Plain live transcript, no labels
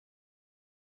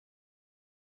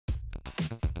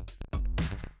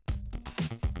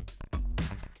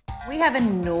We have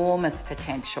enormous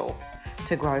potential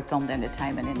to grow filmed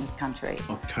entertainment in this country.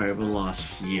 October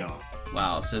last year.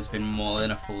 Wow, so it's been more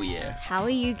than a full year. How are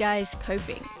you guys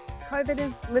coping? COVID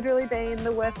has literally been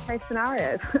the worst case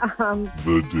scenario.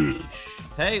 The Dish.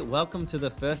 Hey, welcome to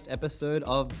the first episode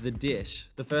of The Dish,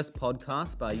 the first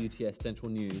podcast by UTS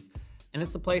Central News. And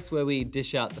it's the place where we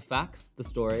dish out the facts, the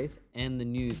stories, and the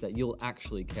news that you'll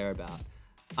actually care about.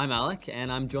 I'm Alec,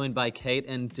 and I'm joined by Kate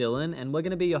and Dylan, and we're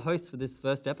going to be your hosts for this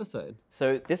first episode.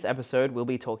 So this episode, we'll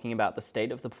be talking about the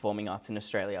state of the performing arts in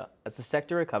Australia as the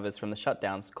sector recovers from the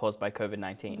shutdowns caused by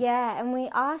COVID-19. Yeah, and we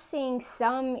are seeing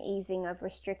some easing of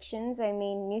restrictions. I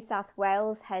mean, New South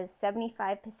Wales has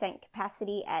 75%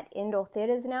 capacity at indoor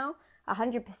theatres now,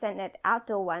 100% at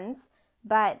outdoor ones,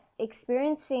 but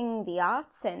experiencing the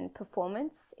arts and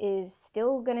performance is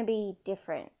still going to be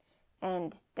different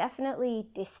and definitely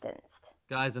distanced.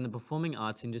 Guys, and the performing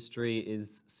arts industry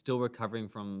is still recovering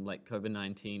from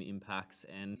COVID-19 impacts,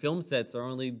 and film sets are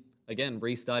only, again,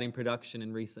 restarting production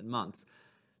in recent months.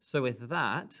 So with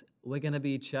that, we're going to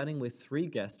be chatting with three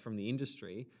guests from the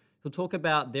industry who'll talk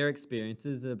about their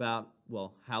experiences about,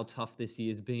 how tough this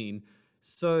year's been.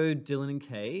 So Dylan and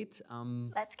Kate,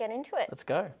 Let's get into it. Let's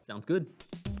go. sounds good.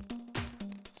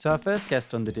 So our first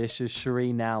guest on The Dish is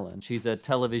Cherie Nowlan. She's a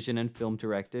television and film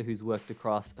director who's worked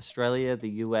across Australia, the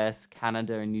US,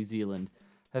 Canada and New Zealand.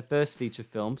 Her first feature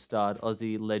film starred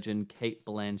Aussie legend Kate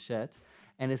Blanchett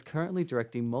and is currently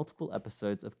directing multiple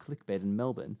episodes of Clickbait in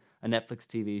Melbourne, a Netflix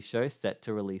TV show set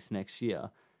to release next year.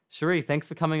 Cherie, thanks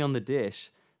for coming on The Dish.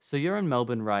 So you're in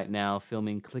Melbourne right now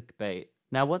filming Clickbait.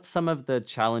 Now, what's some of the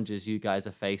challenges you guys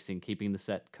are facing keeping the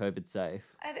set COVID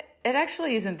safe? It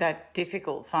actually isn't that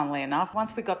difficult, funnily enough.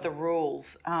 Once we got the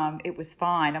rules, it was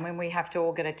fine. I mean, we have to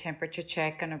all get a temperature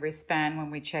check and a wristband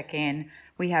when we check in.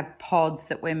 We have pods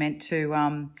that we're meant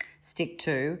to stick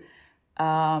to.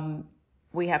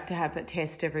 We have to have a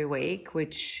test every week,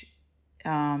 which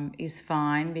is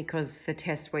fine because the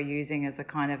test we're using is a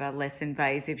kind of a less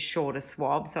invasive, shorter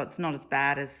swab. So it's not as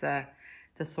bad as the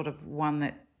sort of one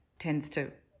that tends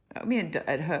to,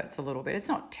 it hurts a little bit. It's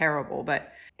not terrible,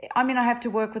 but I have to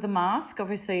work with a mask.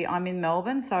 Obviously, I'm in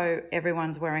Melbourne, so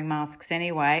everyone's wearing masks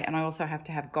anyway, and I also have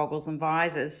to have goggles and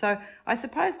visors. So I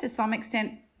suppose to some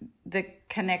extent the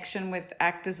connection with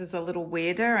actors is a little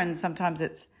weirder, and sometimes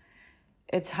it's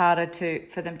harder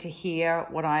for them to hear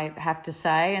what I have to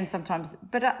say, and sometimes,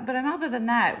 but other than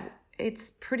that,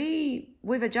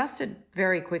 we've adjusted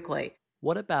very quickly.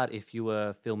 What about if you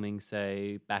were filming,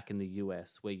 say, back in the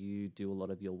US where you do a lot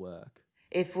of your work?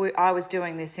 If I was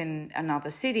doing this in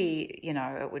another city,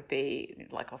 it would be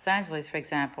like Los Angeles, for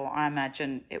example, I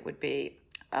imagine it would be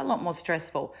a lot more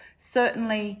stressful.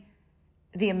 Certainly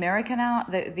the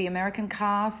American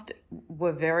cast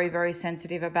were very, very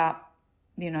sensitive about,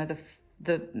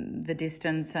 the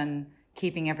distance and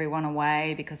keeping everyone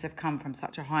away because they've come from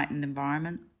such a heightened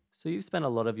environment. So you've spent a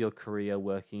lot of your career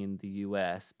working in the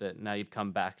US, but now you've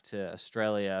come back to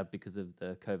Australia because of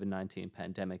the COVID-19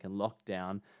 pandemic and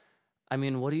lockdown.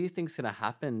 What do you think is going to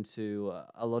happen to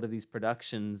a lot of these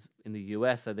productions in the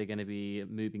US? Are they going to be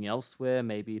moving elsewhere,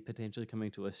 maybe potentially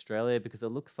coming to Australia? Because it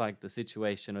looks like the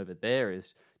situation over there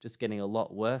is just getting a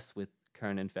lot worse with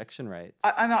current infection rates.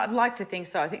 I'd like to think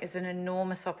so. I think there's an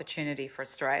enormous opportunity for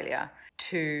Australia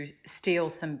to steal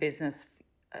some business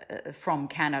from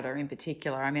Canada in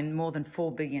particular. More than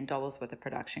 $4 billion worth of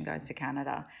production goes to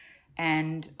Canada.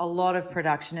 And a lot of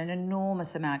production, an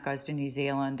enormous amount goes to New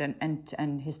Zealand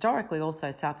and historically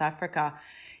also South Africa.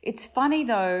 It's funny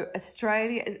though,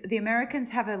 the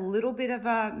Americans have a little bit of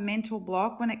a mental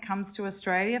block when it comes to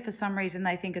Australia. For some reason,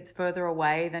 they think it's further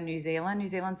away than New Zealand. New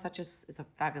Zealand's is a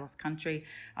fabulous country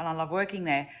and I love working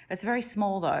there. It's very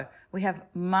small though. We have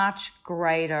much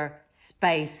greater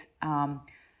space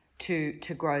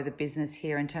to grow the business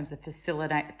here in terms of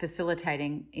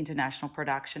facilitating international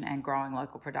production and growing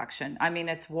local production.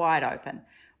 It's wide open.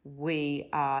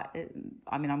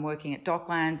 I'm working at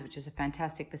Docklands, which is a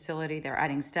fantastic facility. They're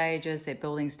adding stages. They're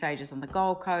building stages on the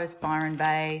Gold Coast, Byron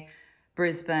Bay,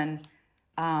 Brisbane.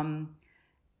 I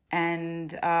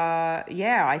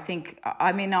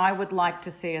would like to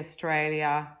see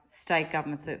Australia, state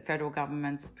governments, federal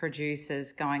governments,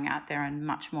 producers going out there and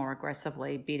much more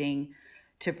aggressively bidding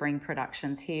to bring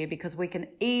productions here, because we can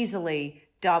easily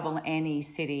double any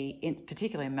city,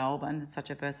 particularly in Melbourne. It's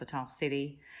such a versatile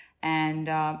city. And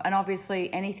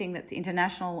obviously anything that's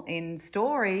international in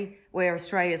story where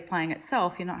Australia's playing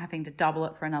itself, you're not having to double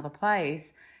it for another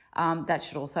place. That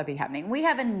should also be happening. We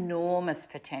have enormous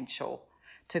potential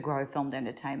to grow filmed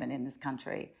entertainment in this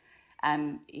country.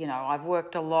 And, I've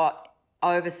worked a lot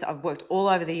I've worked all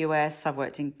over the US, I've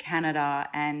worked in Canada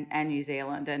and New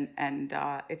Zealand, and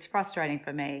it's frustrating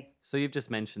for me. So you've just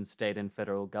mentioned state and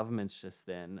federal governments just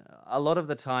then. A lot of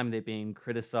the time they're being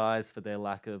criticized for their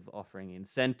lack of offering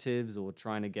incentives or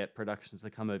trying to get productions to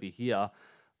come over here.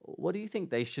 What do you think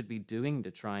they should be doing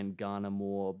to try and garner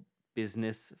more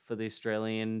business for the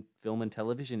Australian film and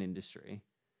television industry?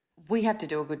 We have to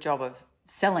do a good job of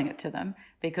selling it to them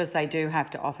because they do have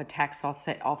to offer tax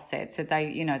offsets. So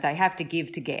they have to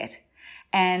give to get.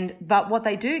 But what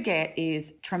they do get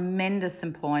is tremendous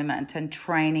employment and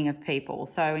training of people.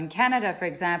 So in Canada, for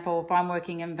example, if I'm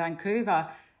working in Vancouver,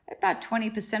 about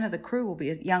 20% of the crew will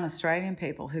be young Australian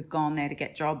people who've gone there to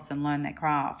get jobs and learn their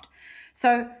craft.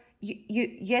 So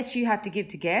yes, you have to give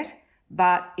to get,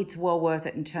 but it's well worth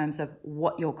it in terms of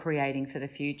what you're creating for the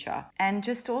future. And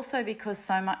just also because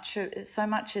so much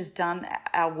is done,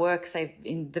 our work, say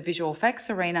in the visual effects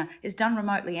arena, is done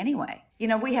remotely anyway.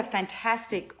 We have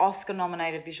fantastic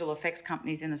Oscar-nominated visual effects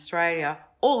companies in Australia,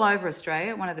 all over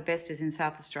Australia. One of the best is in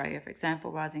South Australia, for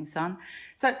example, Rising Sun.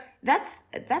 So that's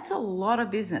a lot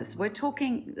of business. We're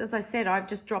talking, as I said, I've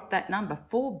just dropped that number,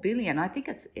 $4 billion. I think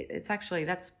it's actually,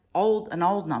 that's an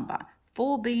old number.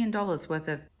 $4 billion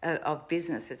worth of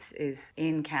business is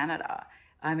in Canada.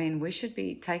 I mean, we should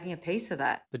be taking a piece of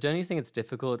that. But don't you think it's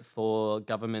difficult for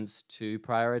governments to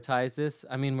prioritize this?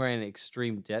 I mean, we're in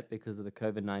extreme debt because of the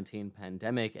COVID-19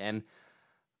 pandemic. And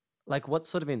what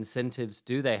sort of incentives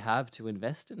do they have to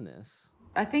invest in this?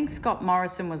 I think Scott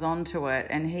Morrison was onto it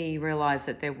and he realised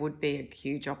that there would be a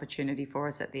huge opportunity for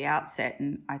us at the outset.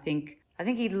 And I think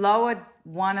he lowered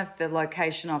one of the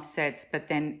location offsets, but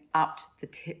then upped the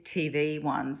TV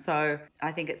one. So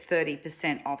I think at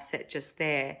 30% offset just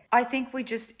there. I think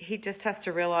he just has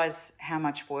to realise how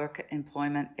much work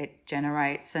employment it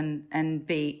generates and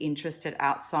be interested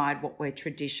outside what we're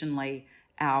traditionally,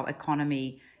 our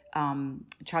economy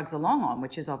chugs along on,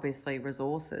 which is obviously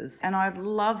resources. And I'd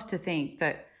love to think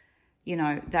that,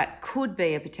 that could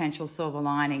be a potential silver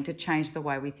lining to change the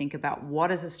way we think about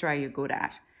what is Australia good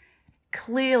at.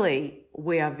 Clearly,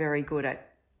 we are very good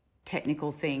at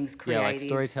technical things, creative, like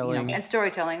storytelling. And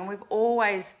storytelling. And we've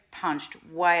always punched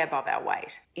way above our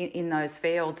weight in those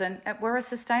fields. And we're a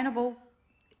sustainable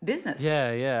business.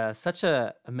 Yeah. Such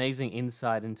a amazing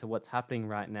insight into what's happening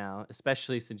right now,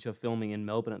 especially since you're filming in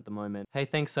Melbourne at the moment. Hey,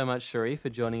 thanks so much, Cherie, for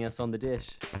joining us on The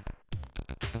Dish.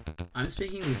 I'm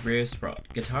speaking with Rio Sprott,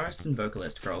 guitarist and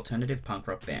vocalist for alternative punk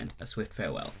rock band A Swift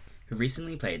Farewell, who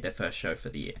recently played their first show for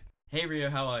the year. Hey Rio,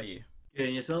 how are you? Good,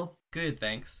 and yourself? Good,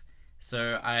 thanks.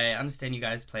 So I understand you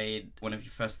guys played one of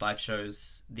your first live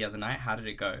shows the other night. How did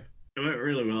it go? It went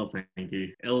really well, thank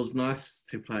you. It was nice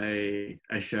to play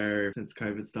a show since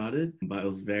COVID started, but it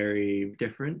was very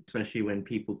different, especially when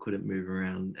people couldn't move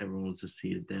around. Everyone was just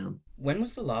seated down. When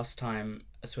was the last time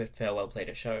A Swift Farewell played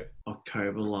a show?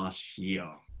 October last year.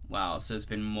 Wow, so it's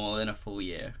been more than a full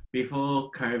year. Before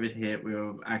COVID hit, we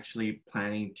were actually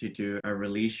planning to do a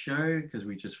release show because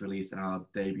we just released our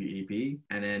debut EP.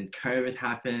 And then COVID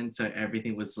happened, so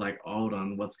everything was like, hold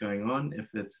on, what's going on? If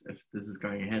this is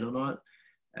going ahead or not.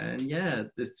 And yeah,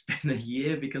 it's been a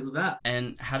year because of that.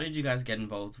 And how did you guys get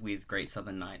involved with Great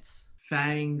Southern Nights?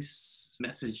 Fangs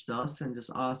messaged us and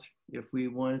just asked if we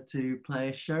wanted to play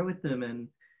a show with them. And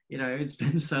it's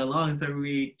been so long, so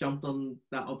we jumped on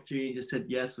that opportunity and just said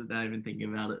yes without even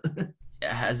thinking about it.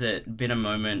 Has it been a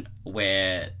moment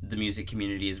where the music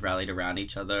community has rallied around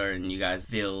each other and you guys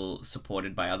feel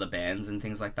supported by other bands and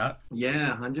things like that?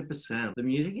 Yeah, 100%. The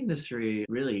music industry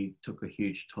really took a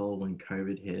huge toll when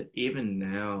COVID hit. Even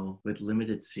now, with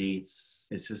limited seats,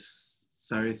 it's just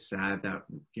so sad that,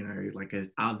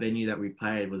 our venue that we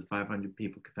played was 500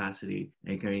 people capacity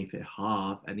and could only fit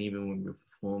half. And even when we were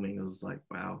performing, it was like,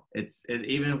 wow.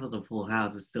 Even if it was a full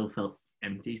house, it still felt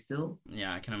empty still.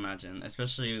 Yeah, I can imagine.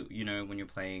 Especially, when you're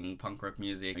playing punk rock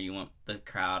music, you want the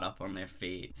crowd up on their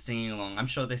feet, singing along. I'm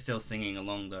sure they're still singing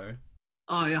along though.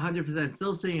 Oh, yeah, 100%.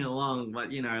 Still singing along, but,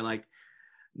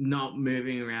 not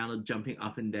moving around or jumping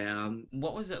up and down.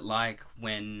 What was it like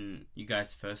when you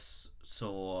guys first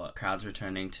saw crowds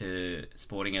returning to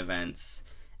sporting events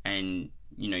and,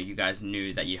 you guys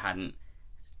knew that you hadn't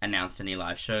announced any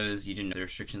live shows, you didn't know the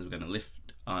restrictions were going to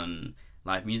lift on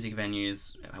live music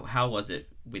venues? How was it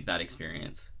with that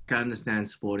experience? I understand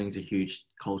sporting's a huge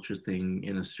culture thing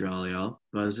in Australia,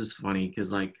 but it's just funny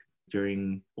because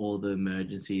during all the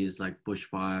emergencies like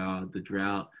bushfire, the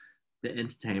drought, the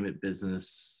entertainment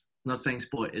business, I'm not saying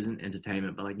sport isn't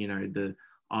entertainment, but the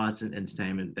arts and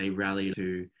entertainment, they rally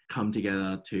to come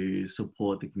together to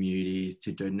support the communities,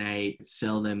 to donate,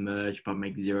 sell their merch, but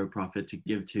make zero profit to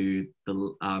give to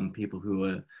the people who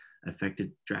were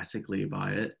affected drastically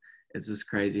by it. it's just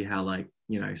crazy how, like,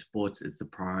 sports is the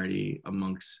priority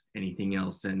amongst anything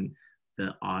else in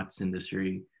the arts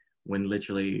industry, when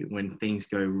literally when things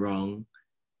go wrong,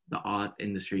 the art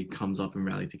industry comes up and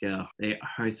rally together. They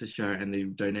host a show and they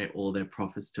donate all their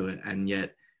profits to it. And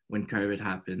yet when COVID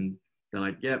happened, they're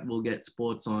like, yep, we'll get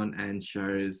sports on and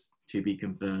shows to be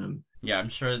confirmed. Yeah, I'm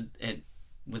sure it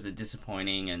was a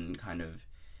disappointing and kind of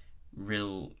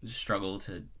real struggle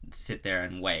to sit there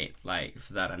and wait, like,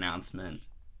 for that announcement.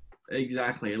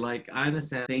 Exactly. Like, I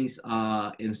understand things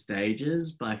are in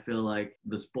stages, but I feel like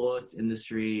the sports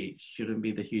industry shouldn't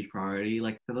be the huge priority.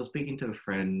 Like, because I was speaking to a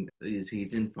friend,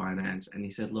 he's in finance, and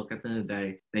he said, look, at the end of the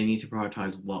day, they need to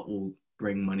prioritize what will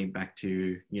bring money back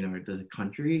to, the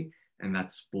country, and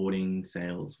that's sporting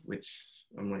sales, which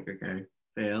I'm like, okay,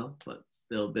 fair, but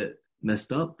still a bit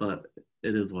messed up, but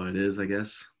it is what it is, I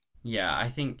guess. Yeah, I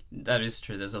think that is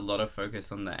true. There's a lot of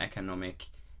focus on the economic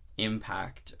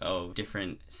impact of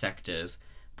different sectors,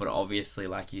 but obviously,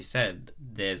 like you said,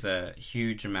 there's a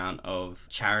huge amount of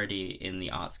charity in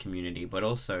the arts community, but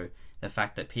also the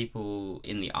fact that people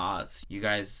in the arts, you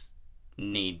guys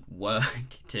need work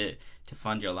to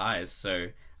fund your lives, so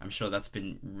I'm sure that's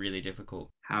been really difficult.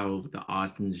 How the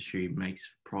arts industry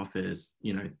makes profits,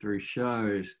 through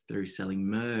shows, through selling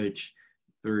merch,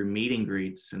 through meet and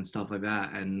greets and stuff like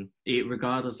that. And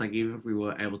regardless, like, even if we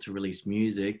were able to release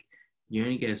music, you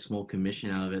only get a small commission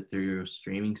out of it through your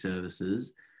streaming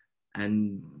services.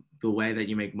 And the way that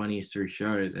you make money is through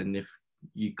shows. And if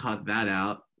you cut that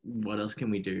out, what else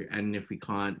can we do? And if we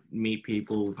can't meet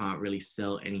people, we can't really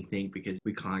sell anything because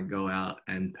we can't go out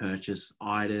and purchase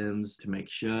items to make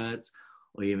shirts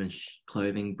or even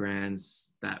clothing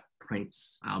brands that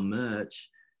prints our merch.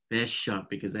 They're shut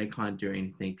because they can't do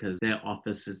anything because their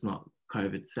office is not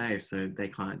COVID safe. So they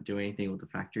can't do anything with the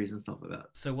factories and stuff like that.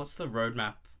 So what's the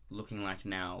roadmap looking like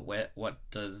now? What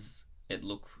does it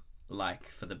look like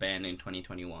for the band in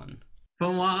 2021?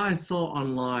 From what I saw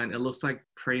online, it looks like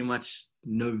pretty much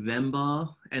November,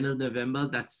 end of November,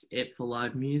 that's it for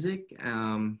live music.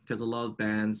 Because a lot of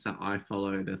bands that I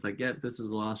follow, they're like, yeah, this is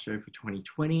the last show for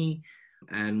 2020.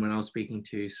 And when I was speaking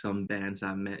to some bands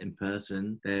I met in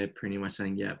person, they're pretty much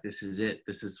saying, yeah, this is it.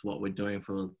 This is what we're doing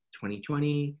for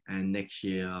 2020. And next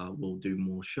year we'll do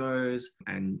more shows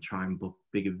and try and book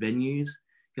bigger venues.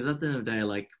 Because at the end of the day,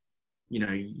 like,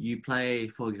 you play,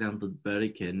 for example,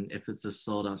 Burdekin, if it's a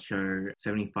sold out show,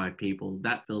 75 people,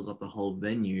 that fills up the whole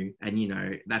venue.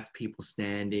 And, that's people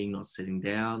standing, not sitting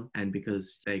down. And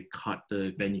because they cut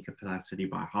the venue capacity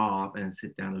by half and a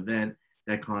sit down event,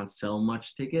 they can't sell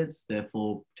much tickets.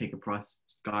 Therefore, ticket price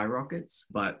skyrockets.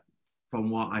 But from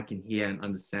what I can hear and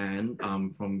understand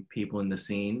from people in the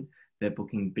scene, they're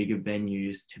booking bigger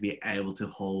venues to be able to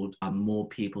hold more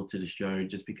people to the show,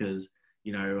 just because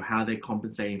how they're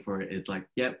compensating for it is like,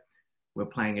 yep, we're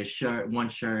playing one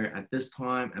show at this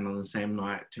time, and on the same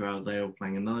night, 2 hours later, we're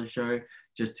playing another show,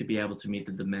 just to be able to meet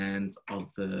the demands of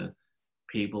the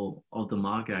people, of the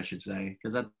market, I should say.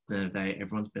 Because at the end of the day,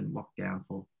 everyone's been locked down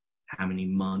for how many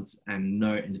months and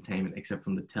no entertainment except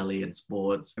from the telly and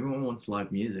sports. Everyone wants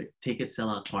live music. Tickets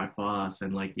sell out quite fast,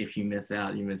 and like, if you miss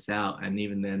out, you miss out. And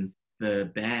even then,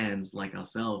 the bands like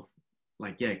ourselves,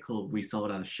 like, yeah, cool, we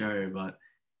sold out a show, but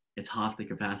it's half the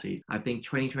capacity. I think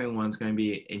 2021 is going to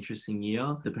be an interesting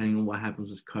year, depending on what happens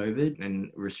with COVID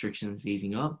and restrictions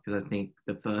easing up. Because I think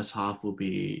the first half we'll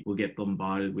get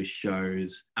bombarded with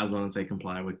shows as long as they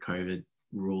comply with COVID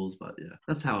rules. But yeah,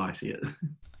 that's how I see it.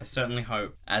 I certainly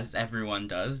hope, as everyone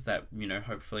does, that,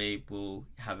 hopefully we'll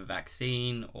have a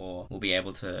vaccine, or we'll be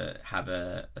able to have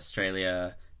a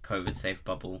Australia COVID safe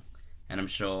bubble. And I'm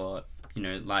sure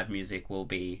live music will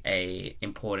be a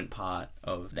important part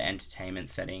of the entertainment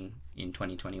setting in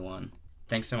 2021.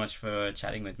 Thanks so much for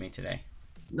chatting with me today.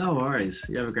 No worries.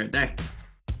 You have a great day.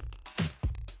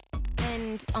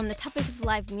 And on the topic of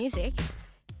live music,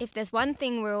 if there's one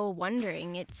thing we're all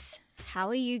wondering, it's how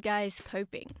are you guys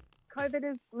coping? COVID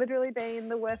has literally been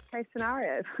the worst case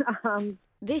scenario.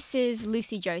 This is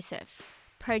Lucy Joseph,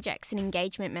 Projects and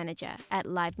Engagement Manager at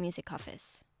Live Music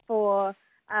Office. For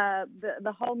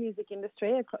the whole music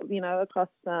industry, across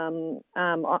on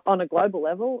a global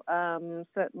level,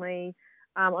 certainly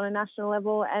on a national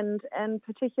level, and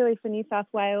particularly for New South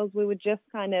Wales, we were just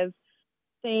kind of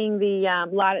seeing the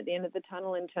light at the end of the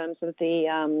tunnel in terms of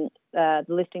the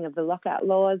lifting of the lockout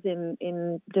laws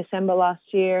in December last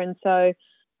year, and so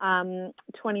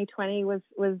 2020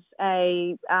 was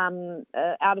a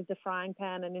out of the frying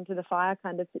pan and into the fire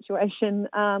kind of situation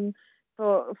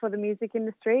for the music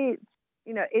industry.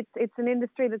 It's an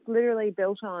industry that's literally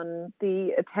built on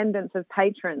the attendance of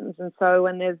patrons. And so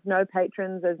when there's no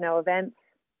patrons, there's no events.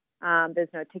 There's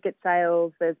no ticket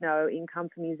sales. There's no income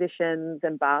for musicians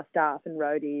and bar staff and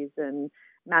roadies and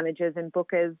managers and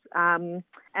bookers. And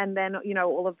then,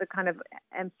 all of the kind of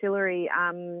ancillary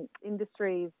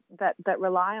industries that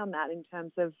rely on that in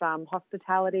terms of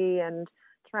hospitality and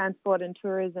transport and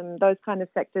tourism. Those kind of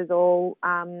sectors all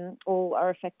are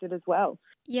affected as well.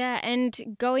 Yeah,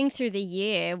 and going through the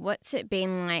year, what's it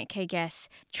been like, I guess,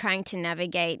 trying to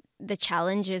navigate the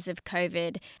challenges of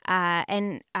COVID?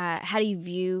 And how do you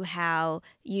view how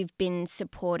you've been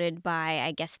supported by,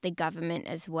 I guess, the government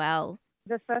as well?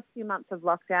 The first few months of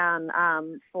lockdown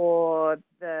for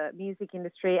the music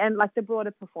industry and like the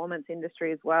broader performance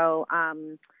industry as well,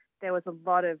 there was a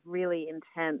lot of really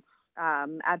intense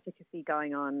advocacy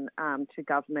going on to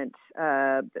government.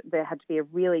 There had to be a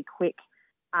really quick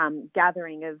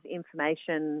gathering of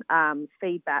information,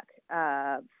 feedback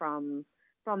from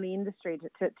the industry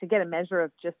to get a measure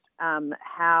of just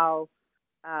how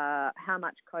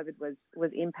much COVID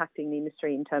was impacting the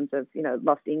industry in terms of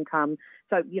lost income.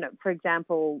 So for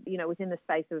example, within the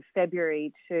space of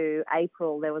February to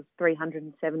April, there was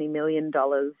 $370 million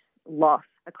loss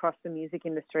across the music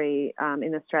industry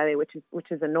in Australia,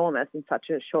 which is enormous in such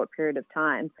a short period of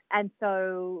time. And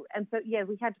so yeah,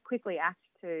 we had to quickly act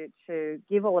to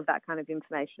give all of that kind of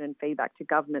information and feedback to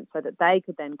government so that they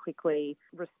could then quickly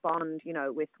respond,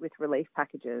 with relief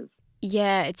packages.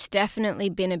 Yeah, it's definitely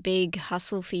been a big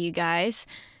hustle for you guys.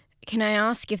 Can I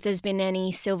ask if there's been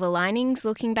any silver linings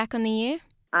looking back on the year?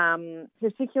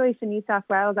 Particularly for New South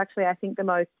Wales, actually, I think the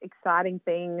most exciting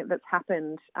thing that's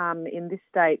happened in this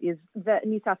state is that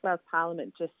New South Wales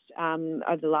Parliament just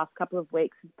over the last couple of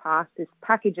weeks has passed this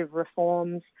package of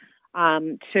reforms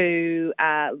to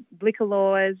liquor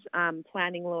laws,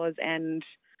 planning laws and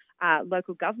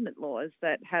local government laws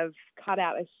that have cut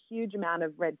out a huge amount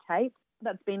of red tape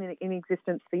that's been in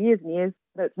existence for years and years.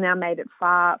 That's now made it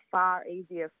far, far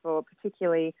easier for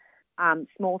particularly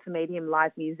small to medium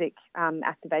live music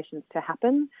activations to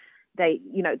happen. They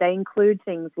include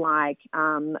things like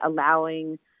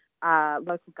allowing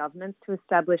local governments to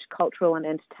establish cultural and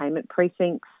entertainment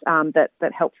precincts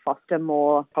that help foster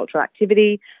more cultural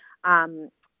activity.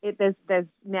 There's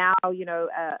now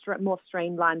a more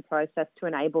streamlined process to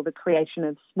enable the creation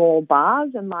of small bars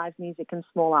and live music and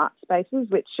small art spaces,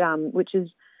 which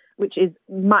is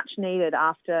much needed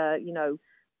after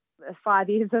 5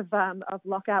 years of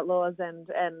lockout laws and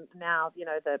now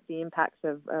the impacts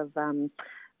of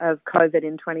COVID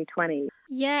in 2020.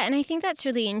 Yeah, and I think that's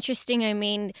really interesting. I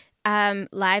mean,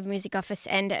 Live Music Office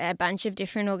and a bunch of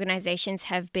different organisations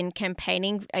have been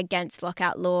campaigning against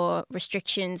lockout law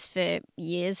restrictions for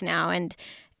years now, and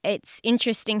it's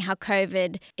interesting how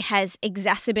COVID has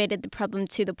exacerbated the problem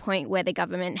to the point where the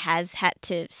government has had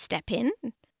to step in.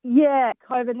 Yeah,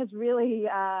 COVID has really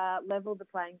leveled the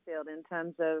playing field in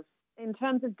terms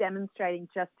of demonstrating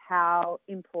just how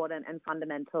important and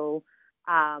fundamental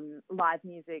live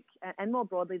music and more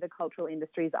broadly the cultural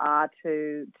industries are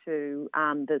to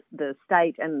the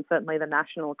state and certainly the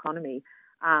national economy.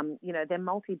 They're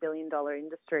multi-billion-dollar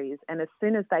industries, and as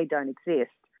soon as they don't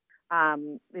exist,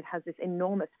 it has this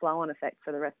enormous flow-on effect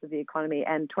for the rest of the economy.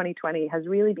 And 2020 has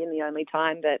really been the only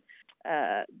time that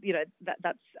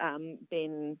that's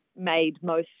been made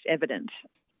most evident.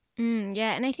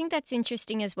 Yeah, and I think that's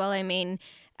interesting as well. I mean,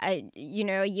 a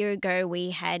year ago we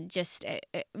had just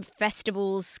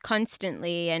festivals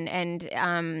constantly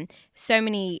and so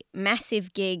many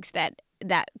massive gigs that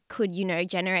could,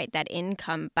 generate that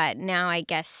income. But now I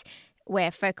guess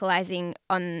we're focalizing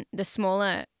on the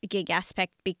smaller gig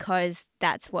aspect because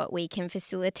that's what we can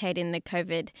facilitate in the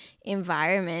COVID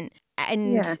environment.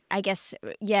 And yeah. I guess,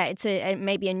 it's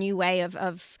maybe a new way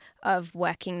of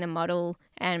working the model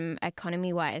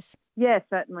economy-wise. Yeah,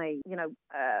 certainly.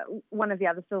 One of the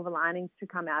other silver linings to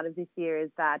come out of this year is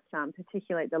that,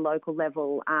 particularly at the local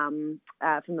level, from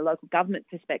the local government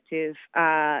perspective,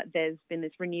 there's been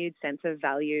this renewed sense of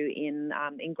value in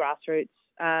grassroots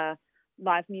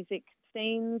live music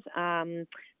scenes.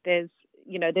 There's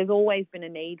always been a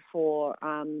need for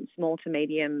small to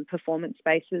medium performance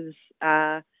spaces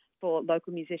for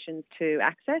local musicians to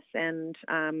access, and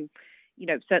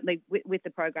certainly with the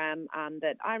program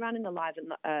that I run in the Live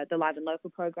and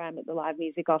Local program at the Live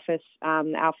Music Office,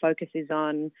 our focus is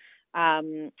on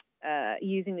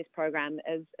using this program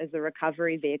as a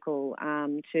recovery vehicle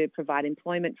to provide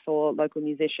employment for local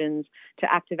musicians,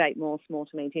 to activate more small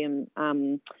to medium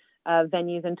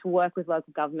venues, and to work with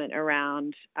local government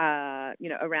around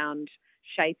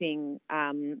shaping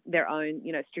their own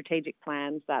strategic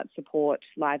plans that support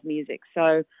live music.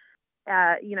 So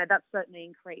that's certainly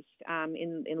increased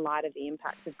in light of the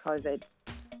impacts of COVID.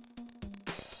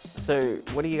 So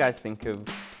what do you guys think of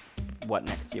what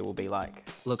next year will be like?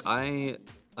 Look, I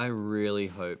really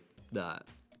hope that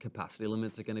capacity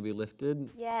limits are going to be lifted.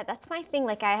 Yeah, that's my thing.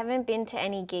 Like, I haven't been to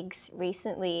any gigs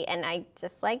recently, and I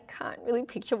just like can't really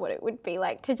picture what it would be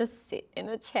like to just sit in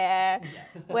a chair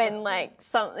when like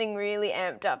something really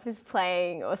amped up is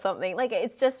playing or something. Like,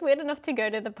 it's just weird enough to go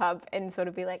to the pub and sort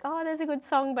of be like, oh, there's a good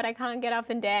song, but I can't get up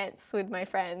and dance with my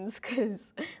friends because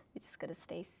we just got to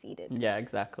stay seated. Yeah,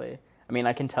 exactly. I mean,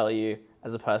 I can tell you,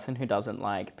 as a person who doesn't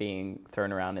like being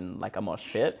thrown around in like a mosh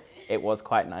pit, it was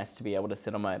quite nice to be able to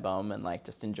sit on my bum and like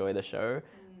just enjoy the show.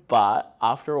 But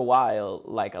after a while,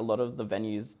 like a lot of the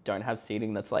venues don't have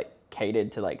seating that's like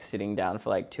catered to like sitting down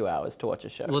for like 2 hours to watch a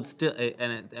show. Well, it's still,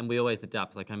 and we always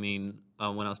adapt. Like, I mean,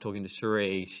 when I was talking to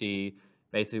Cherie, she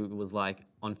basically was like,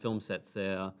 on film sets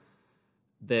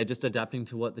they're just adapting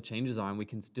to what the changes are, and we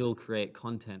can still create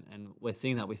content. And we're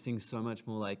seeing that. We're seeing so much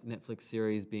more like Netflix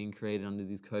series being created under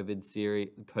these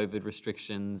COVID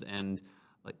restrictions, and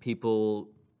like people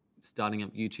starting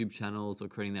up YouTube channels or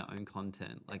creating their own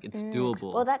content. Like, it's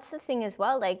doable. Well, that's the thing as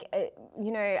well. Like,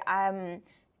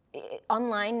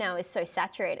 online now is so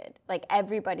saturated. Like,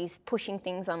 everybody's pushing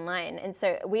things online, and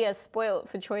so we are spoiled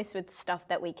for choice with stuff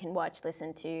that we can watch,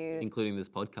 listen to, including this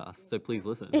podcast. So please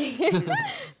listen.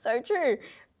 So true.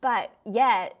 But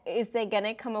yeah, is there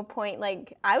gonna come a point,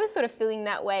 like I was sort of feeling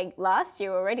that way last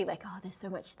year already, like, oh, there's so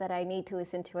much that I need to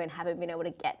listen to and haven't been able to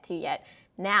get to yet.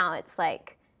 Now it's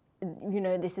like,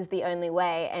 this is the only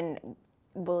way, and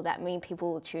will that mean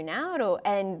people will tune out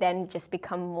and then just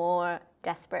become more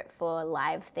desperate for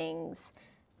live things?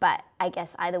 But I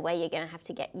guess either way, you're going to have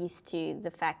to get used to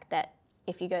the fact that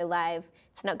if you go live,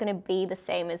 it's not going to be the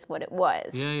same as what it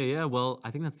was. Yeah. Well, I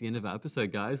think that's the end of our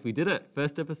episode, guys. We did it.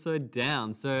 First episode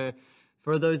down. So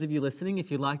for those of you listening,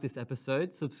 if you like this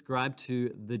episode, subscribe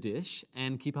to The Dish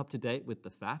and keep up to date with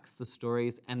the facts, the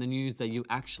stories, and the news that you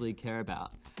actually care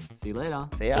about. See you later.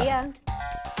 See ya. See ya.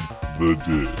 The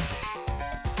Dish.